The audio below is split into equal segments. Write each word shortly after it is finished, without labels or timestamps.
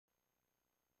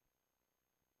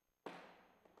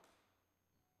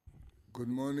Good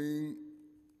morning,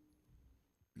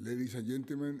 ladies and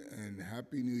gentlemen, and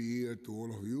Happy New Year to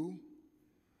all of you.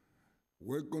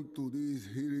 Welcome to this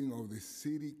hearing of the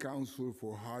City Council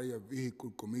For-Hir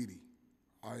Vehicle Committee.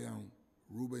 I am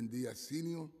Ruben Diaz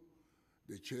Sr.,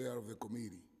 the chair of the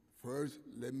committee. First,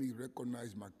 let me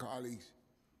recognize my colleagues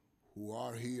who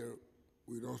are here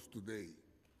with us today.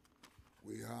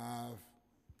 We have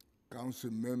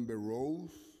Councilmember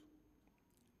Rose,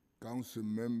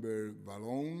 Councilmember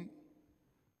Valon,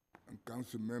 and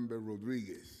Councilmember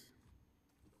Rodriguez.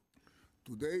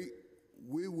 Today,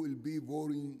 we will be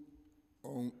voting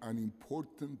on an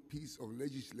important piece of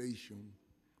legislation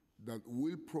that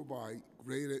will provide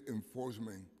greater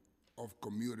enforcement of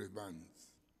commuter bans.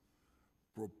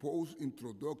 Proposed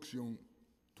introduction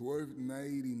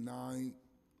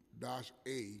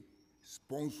 1299-A,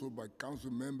 sponsored by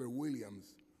Councilmember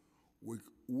Williams, would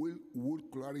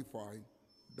clarify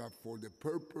that for the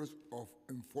purpose of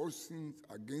enforcing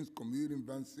against commuting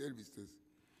van services,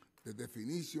 the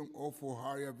definition of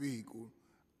for-hire vehicle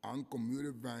and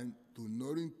commuter van do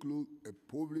not include a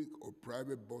public or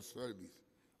private bus service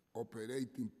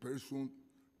operating pursuant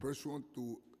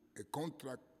to a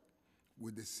contract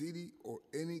with the city or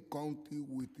any county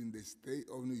within the state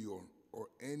of New York or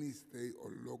any state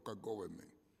or local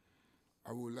government.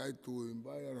 I would like to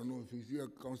invite, I don't know if he's here,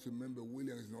 Councilmember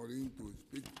Williams is not in to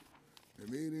speak the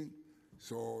meeting.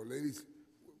 So, ladies,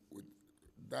 with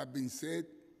that being said,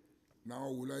 now I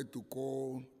would like to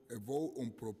call a vote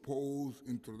on proposed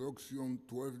introduction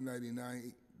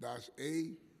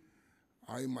 1299-A.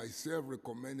 I myself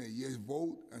recommend a yes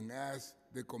vote and ask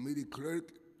the committee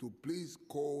clerk to please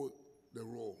call the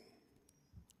roll.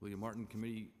 William Martin,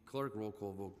 committee clerk, roll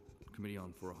call vote, committee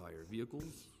on for-hire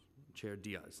vehicles. Chair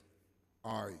Diaz.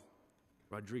 Aye.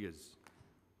 Rodriguez.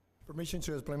 Permission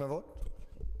to explain my vote?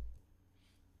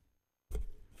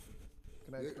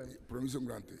 Can I explain? Permission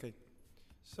granted. Okay.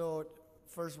 So,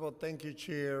 first of all, thank you,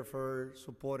 Chair, for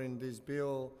supporting this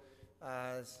bill.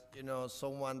 As you know,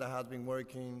 someone that has been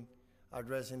working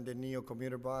addressing the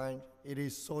neo-commuter ban, it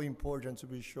is so important to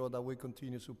be sure that we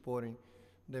continue supporting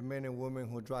the men and women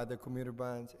who drive the commuter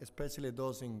vans, especially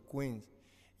those in Queens,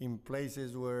 in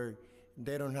places where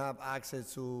they don't have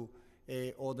access to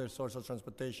other source of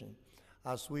transportation.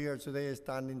 As we are today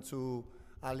standing to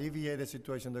alleviate the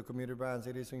situation of the commuter vans,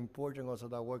 it is important also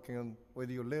that working with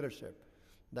your leadership,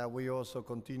 that we also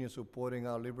continue supporting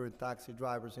our Liberty taxi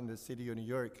drivers in the city of New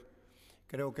York.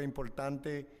 Creo que es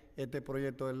importante este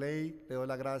proyecto de ley. Le doy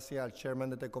las gracias al chairman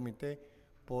de este comité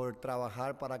por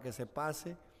trabajar para que se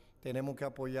pase. Tenemos que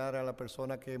apoyar a las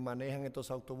personas que manejan estos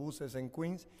autobuses en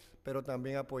Queens, pero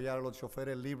también apoyar a los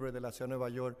choferes libres de la ciudad de Nueva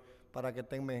York para que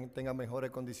tengan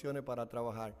mejores condiciones para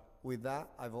trabajar. With that,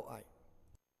 I vote aye.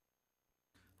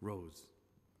 Rose.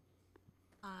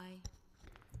 Aye.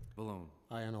 Valone.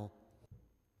 Aye and all.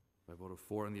 By a vote of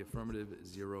 4 in the affirmative,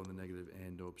 0 in the negative,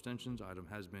 and no abstentions, item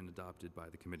has been adopted by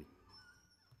the committee.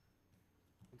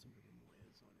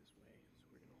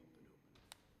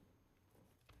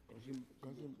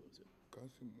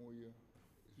 Council Moya.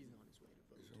 He's on his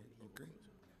way to vote. Okay.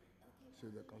 So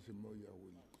the Council Moya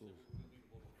will close.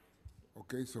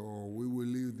 Okay, so we will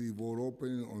leave the vote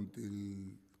open until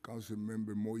Council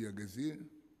Member Moya gets here,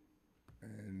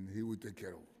 and he will take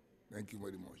care of it. Thank you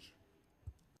very much.